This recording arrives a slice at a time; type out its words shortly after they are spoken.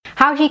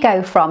How do you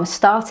go from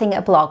starting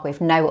a blog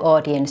with no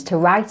audience to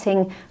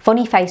writing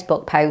funny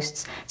Facebook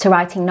posts to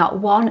writing not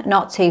one,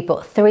 not two,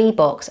 but 3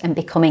 books and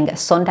becoming a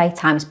Sunday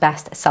Times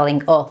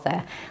best-selling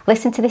author?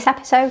 Listen to this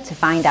episode to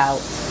find out.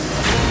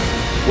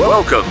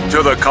 Welcome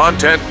to the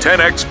Content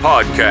 10X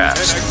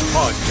Podcast,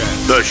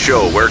 the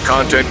show where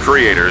content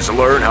creators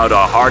learn how to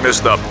harness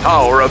the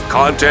power of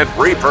content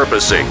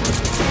repurposing.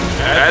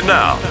 And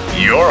now,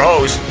 your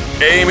host,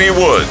 Amy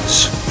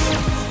Woods.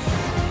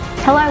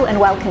 Hello and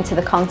welcome to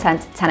the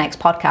Content 10X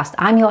Podcast.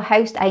 I'm your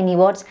host, Amy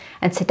Woods,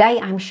 and today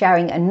I'm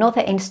sharing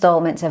another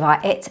instalment of our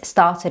It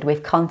Started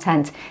With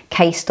Content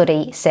case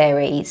study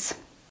series.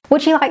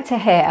 Would you like to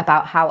hear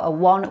about how a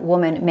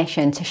one-woman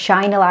mission to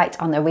shine a light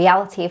on the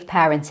reality of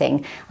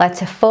parenting led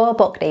to 4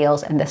 book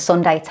deals and the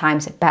Sunday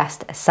Times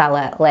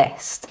bestseller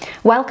list?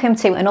 Welcome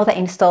to another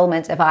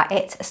instalment of our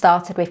It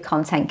Started With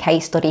Content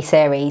case study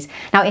series.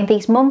 Now, in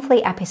these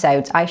monthly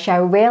episodes, I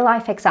share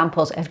real-life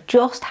examples of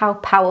just how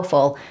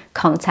powerful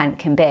content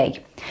can be.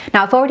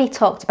 Now, I've already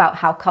talked about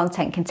how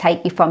content can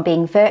take you from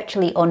being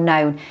virtually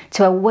unknown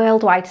to a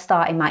worldwide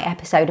star in my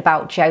episode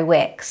about Joe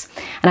Wicks.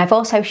 And I've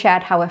also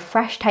shared how a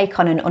fresh take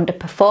on an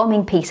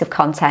underperforming piece of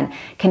content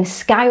can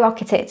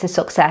skyrocket it to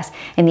success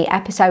in the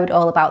episode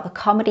all about the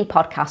comedy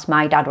podcast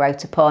My Dad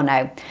Wrote a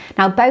Porno.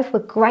 Now, both were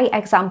great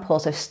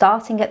examples of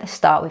starting at the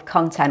start with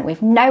content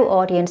with no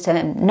audience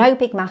and no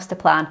big master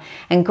plan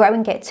and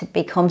growing it to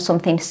become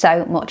something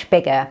so much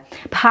bigger,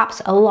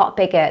 perhaps a lot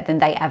bigger than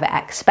they ever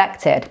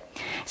expected.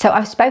 So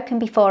I've spoken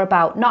before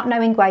about not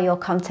knowing where your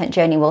content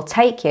journey will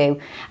take you,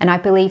 and I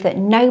believe that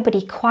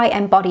nobody quite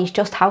embodies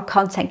just how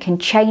content can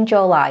change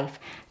your life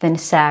than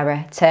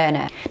Sarah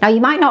Turner. Now, you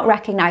might not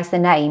recognise the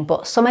name,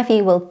 but some of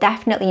you will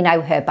definitely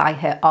know her by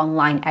her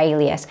online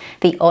alias,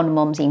 the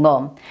Unmumsy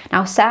Mum.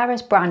 Now,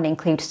 Sarah's brand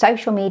includes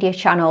social media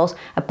channels,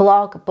 a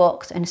blog,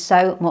 books, and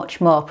so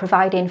much more,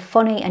 providing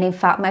funny and, in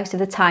fact, most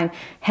of the time,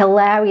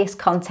 hilarious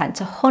content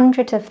to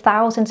hundreds of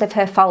thousands of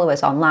her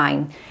followers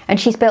online. And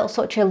she's built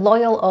such a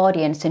loyal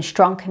audience and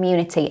strong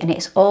community, and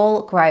it's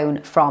all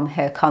grown from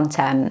her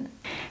content.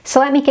 So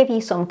let me give you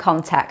some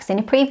context. In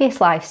a previous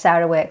life,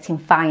 Sarah worked in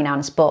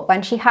finance, but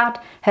when she had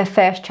her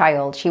first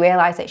child, she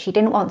realised that she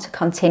didn't want to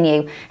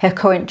continue her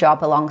current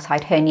job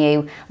alongside her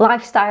new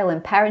lifestyle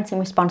and parenting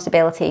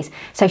responsibilities,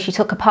 so she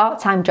took a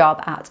part-time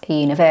job at a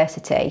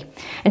university.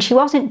 And she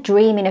wasn't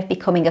dreaming of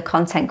becoming a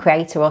content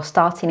creator or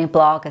starting a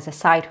blog as a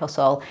side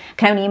hustle. I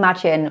can only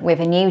imagine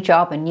with a new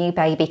job and new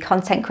baby,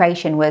 content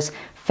creation was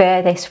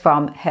furthest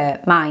from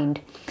her mind.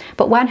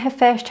 But when her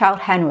first child,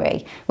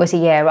 Henry, was a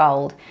year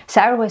old,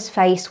 Sarah was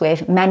faced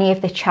with many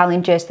of the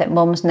challenges that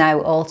mums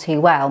know all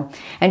too well,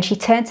 and she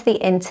turned to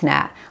the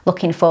internet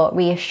looking for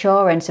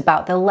reassurance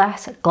about the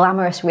less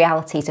glamorous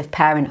realities of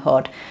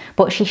parenthood,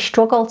 but she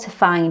struggled to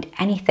find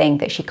anything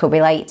that she could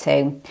relate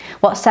to.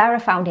 What Sarah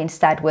found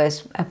instead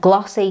was a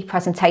glossy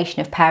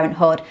presentation of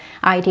parenthood,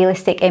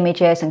 idealistic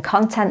images and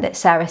content that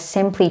Sarah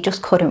simply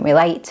just couldn't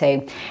relate to,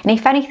 and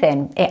if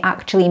anything, it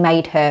actually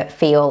made her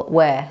feel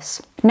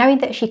worse. Knowing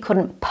that she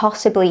couldn't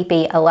possibly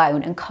be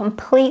alone and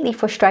completely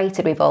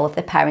frustrated with all of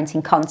the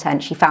parenting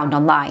content she found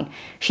online,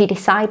 she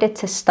decided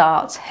to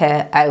start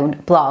her own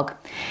blog.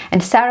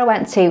 And Sarah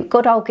went to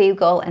good old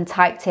Google and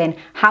typed in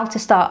how to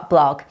start a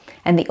blog,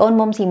 and the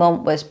Unmumsy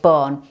Mum was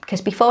born,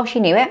 because before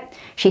she knew it,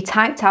 she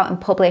typed out and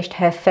published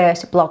her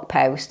first blog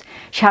post.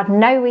 She had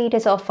no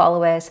readers or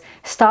followers,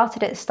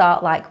 started at the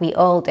start like we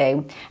all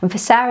do, and for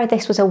Sarah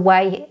this was a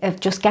way of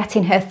just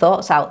getting her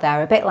thoughts out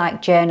there, a bit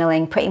like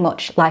journaling, pretty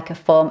much like a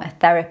form of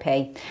therapy.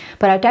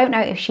 But I don't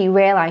know if she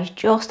realised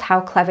just how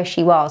clever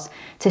she was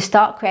to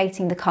start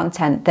creating the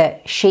content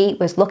that she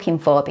was looking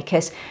for,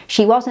 because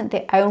she wasn't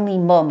the only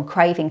mum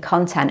craving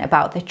content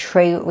about the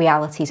true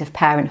realities of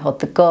parenthood,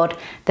 the good,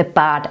 the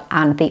bad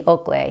and the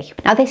ugly.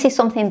 Now, this is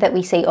something that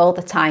we see all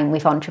the time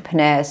with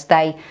entrepreneurs.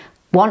 They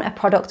want a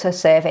product or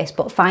service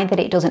but find that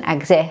it doesn't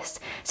exist,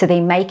 so they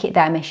make it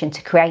their mission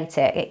to create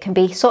it. It can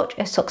be such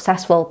a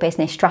successful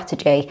business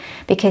strategy,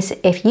 because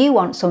if you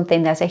want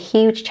something, there's a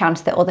huge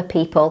chance that other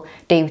people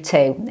do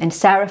too, and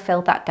Sarah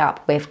filled that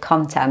gap with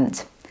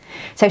content.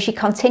 So she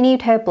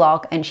continued her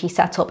blog and she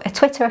set up a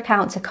Twitter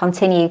account to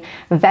continue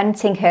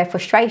venting her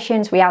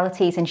frustrations,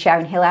 realities and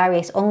sharing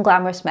hilarious,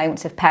 unglamorous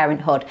moments of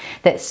parenthood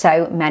that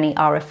so many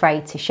are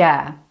afraid to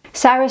share.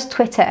 Sarah's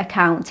Twitter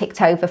account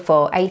ticked over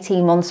for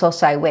 18 months or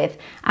so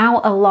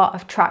without a lot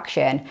of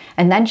traction,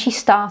 and then she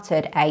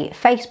started a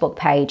Facebook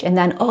page, and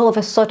then all of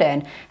a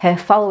sudden her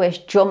followers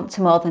jumped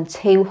to more than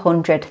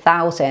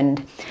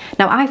 200,000.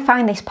 Now, I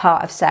find this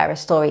part of Sarah's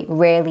story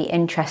really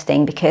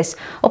interesting, because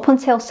up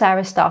until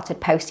Sarah started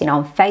posting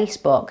on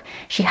Facebook,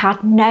 she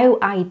had no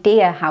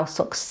idea how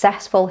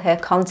successful her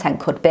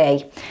content could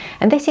be.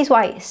 And this is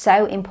why it's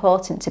so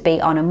important to be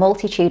on a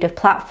multitude of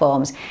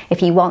platforms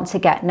if you want to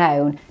get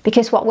known,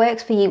 because what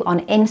works for you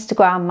on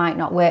Instagram might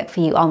not work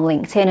for you on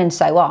LinkedIn and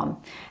so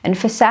on. And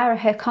for Sarah,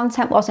 her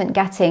content wasn't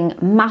getting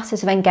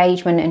masses of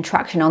engagement and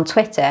traction on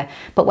Twitter,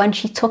 but when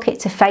she took it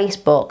to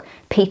Facebook,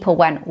 people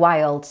went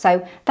wild.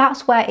 So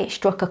that's where it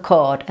struck a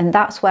chord, and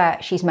that's where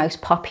she's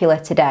most popular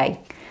today.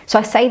 So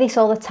I say this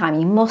all the time,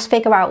 you must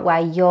figure out where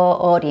your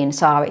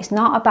audience are. It's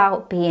not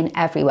about being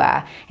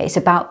everywhere, it's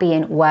about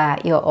being where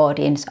your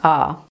audience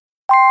are.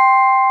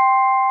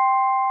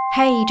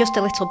 Hey, just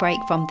a little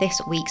break from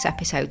this week's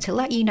episode to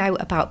let you know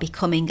about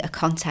becoming a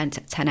Content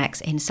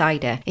 10x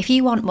Insider. If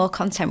you want more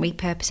content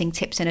repurposing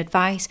tips and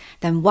advice,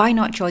 then why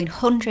not join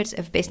hundreds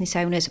of business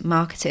owners,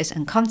 marketers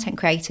and content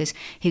creators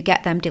who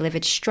get them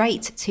delivered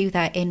straight to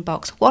their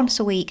inbox once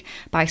a week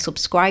by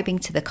subscribing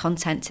to the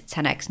Content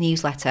 10x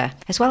newsletter.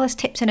 As well as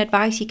tips and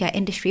advice, you get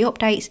industry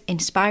updates,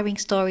 inspiring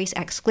stories,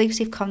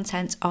 exclusive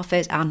content,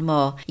 offers and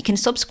more. You can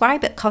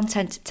subscribe at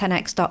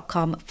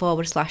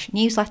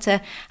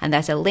content10x.com/newsletter and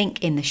there's a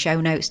link in the show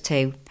notes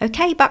too.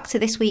 Okay, back to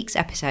this week's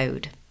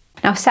episode.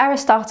 Now, Sarah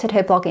started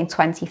her blog in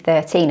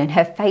 2013 and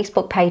her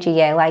Facebook page a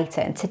year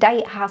later, and today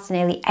it has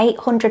nearly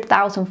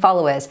 800,000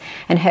 followers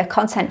and her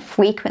content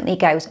frequently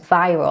goes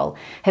viral.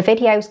 Her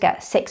videos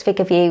get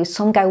six-figure views,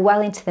 some go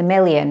well into the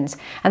millions,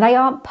 and they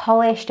aren't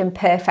polished and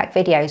perfect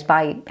videos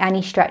by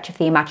any stretch of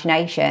the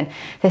imagination.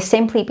 They're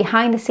simply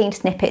behind-the-scenes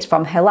snippets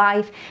from her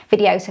life,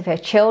 videos of her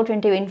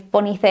children doing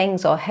funny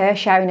things or her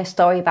sharing a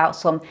story about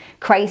some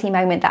crazy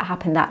moment that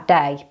happened that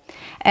day.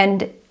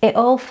 And it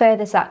all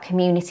furthers that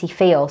community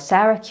feel.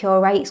 Sarah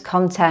curates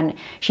content.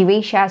 She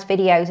reshares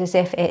videos as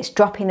if it's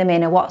dropping them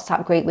in a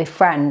WhatsApp group with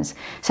friends.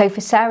 So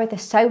for Sarah, the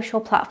social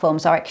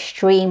platforms are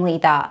extremely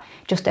that,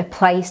 just a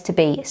place to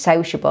be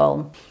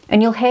sociable.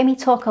 And you'll hear me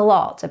talk a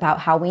lot about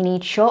how we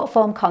need short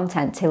form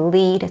content to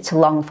lead to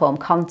long form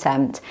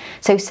content.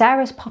 So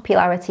Sarah's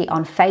popularity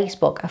on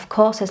Facebook, of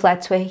course, has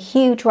led to a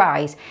huge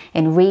rise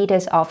in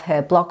readers of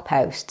her blog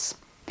posts.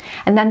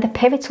 And then the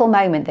pivotal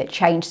moment that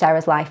changed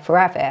Sarah's life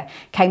forever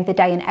came the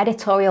day an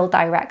editorial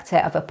director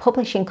of a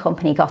publishing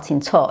company got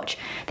in touch.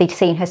 They'd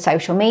seen her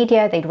social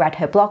media, they'd read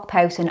her blog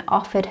posts and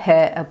offered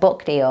her a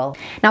book deal.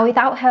 Now,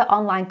 without her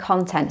online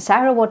content,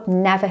 Sarah would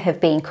never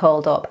have been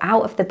called up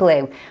out of the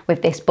blue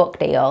with this book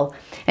deal.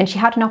 And she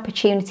had an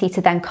opportunity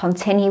to then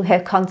continue her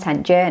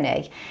content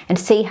journey and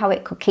see how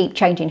it could keep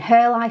changing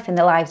her life and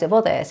the lives of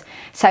others.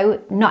 So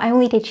not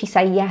only did she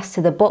say yes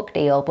to the book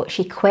deal, but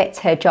she quit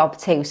her job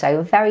too. So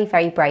a very,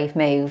 very brave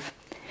move.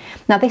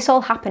 Now, this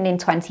all happened in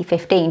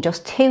 2015,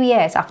 just 2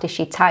 years after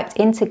she typed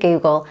into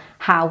Google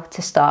how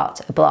to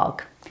start a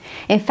blog.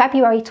 In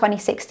February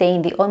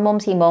 2016, The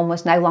Unmumsy Mum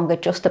was no longer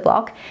just a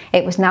blog,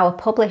 it was now a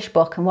published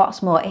book, and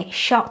what's more, it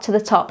shot to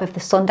the top of the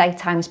Sunday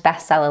Times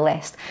bestseller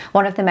list,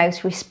 one of the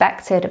most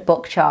respected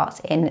book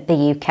charts in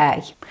the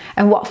UK.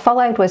 And what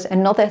followed was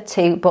another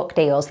 2 book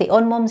deals. The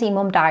Unmumsy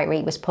Mum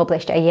Diary was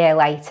published a year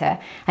later,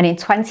 and in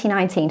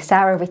 2019,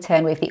 Sarah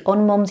returned with The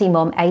Unmumsy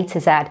Mum A to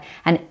Z,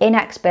 an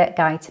inexpert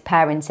guide to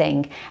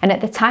parenting. And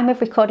at the time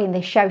of recording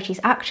this show, she's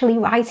actually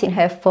writing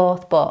her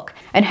 4th book,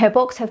 and her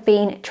books have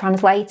been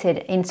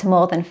translated into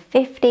more than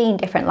 15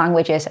 different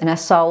languages and are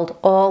sold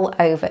all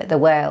over the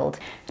world.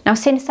 Now,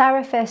 since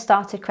Sarah first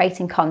started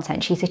creating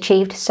content, she's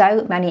achieved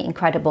so many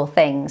incredible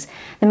things.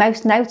 The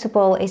most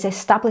notable is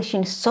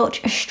establishing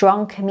such a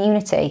strong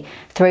community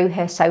through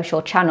her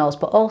social channels,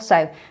 but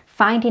also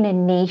finding a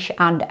niche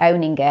and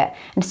owning it.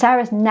 And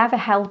Sarah's never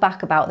held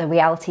back about the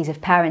realities of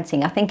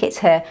parenting. I think it's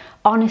her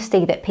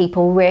honesty that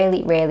people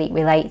really, really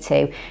relate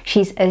to.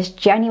 She's as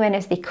genuine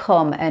as they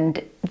come,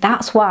 and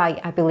that's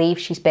why I believe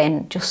she's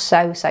been just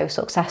so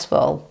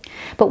successful.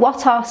 But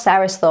what are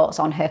Sarah's thoughts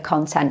on her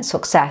content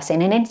success?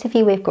 In an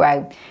interview with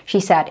Grow,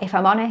 she said, "If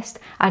I'm honest,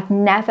 I'd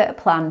never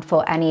planned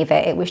for any of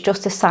it. It was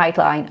just a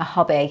sideline, a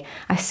hobby.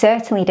 I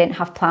certainly didn't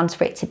have plans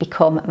for it to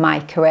become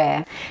my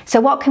career."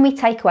 So what can we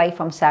take away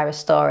from Sarah's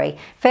story?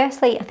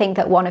 Firstly, I think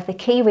that one of the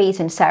key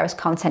reasons Sarah's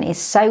content is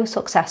so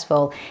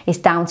successful is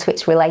down to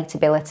its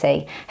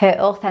relatability. Her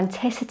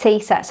authenticity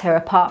sets her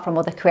apart from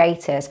other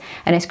creators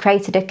and has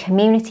created a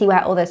community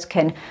where others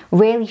can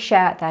really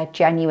share their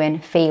genuine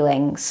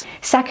feelings.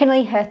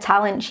 Secondly, her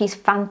talent. She's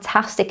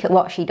fantastic at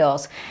what she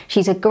does.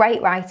 She's a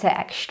great writer,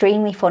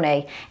 extremely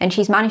funny, and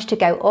she's managed to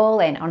go all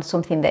in on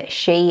something that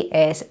she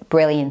is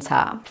brilliant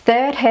at.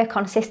 Third, her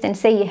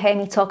consistency. You hear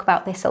me talk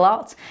about this a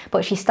lot,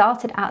 but she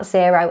started at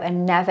 0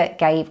 and never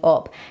gave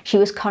up. She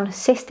was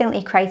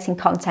consistently creating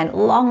content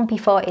long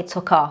before it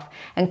took off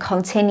and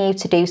continued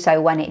to do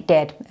so when it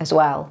did as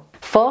well.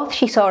 Fourth,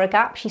 she saw a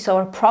gap, she saw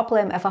a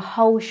problem of a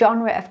whole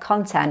genre of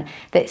content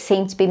that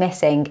seemed to be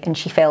missing, and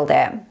she filled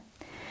it.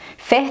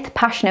 Fifth,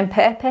 passion and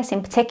purpose.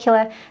 In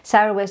particular,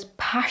 Sarah was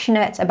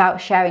passionate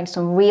about sharing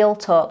some real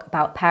talk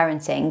about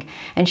parenting,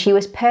 and she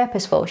was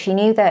purposeful. She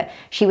knew that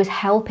she was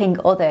helping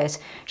others.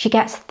 She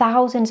gets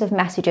thousands of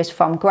messages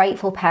from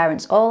grateful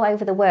parents all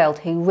over the world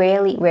who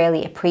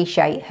really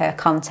appreciate her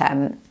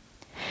content.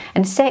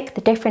 And sixth,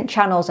 the different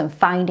channels and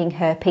finding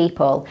her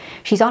people.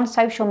 She's on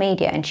social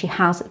media and she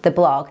has the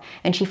blog,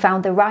 and she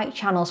found the right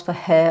channels for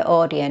her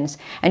audience,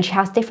 and she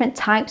has different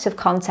types of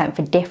content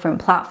for different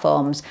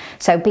platforms.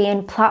 So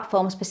being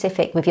platform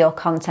specific with your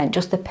content,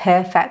 just the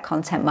perfect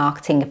content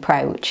marketing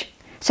approach.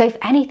 So if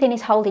anything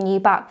is holding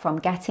you back from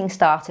getting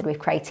started with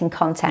creating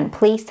content,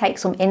 please take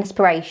some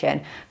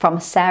inspiration from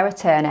Sarah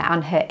Turner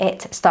and her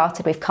It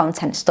Started With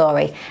Content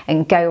story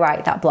and go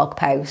write that blog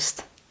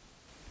post.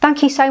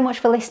 Thank you so much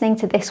for listening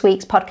to this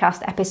week's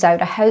podcast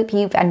episode. I hope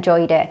you've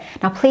enjoyed it.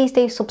 Now please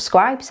do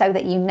subscribe so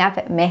that you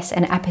never miss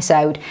an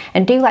episode.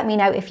 And do let me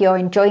know if you're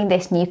enjoying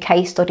this new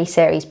case study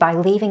series by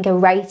leaving a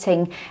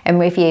rating and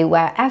review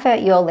wherever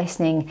you're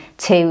listening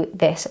to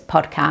this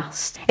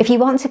podcast. If you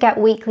want to get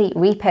weekly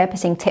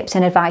repurposing tips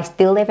and advice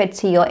delivered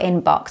to your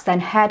inbox, then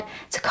head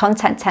to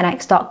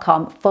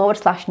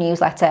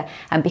content10x.com/newsletter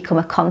and become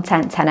a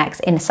Content 10x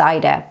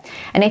insider.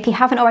 And if you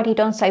haven't already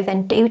done so,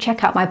 then do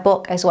check out my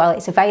book as well.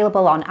 It's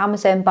available on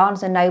Amazon,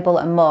 Barnes & Noble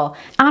and more.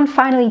 And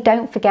finally,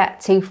 don't forget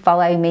to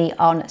follow me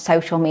on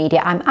social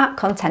media. I'm at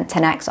Content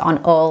 10x on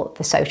all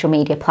the social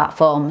media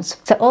platforms.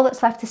 So all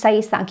that's left to say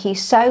is thank you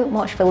so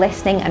much for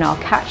listening, and I'll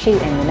catch you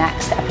in the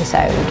next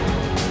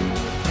episode.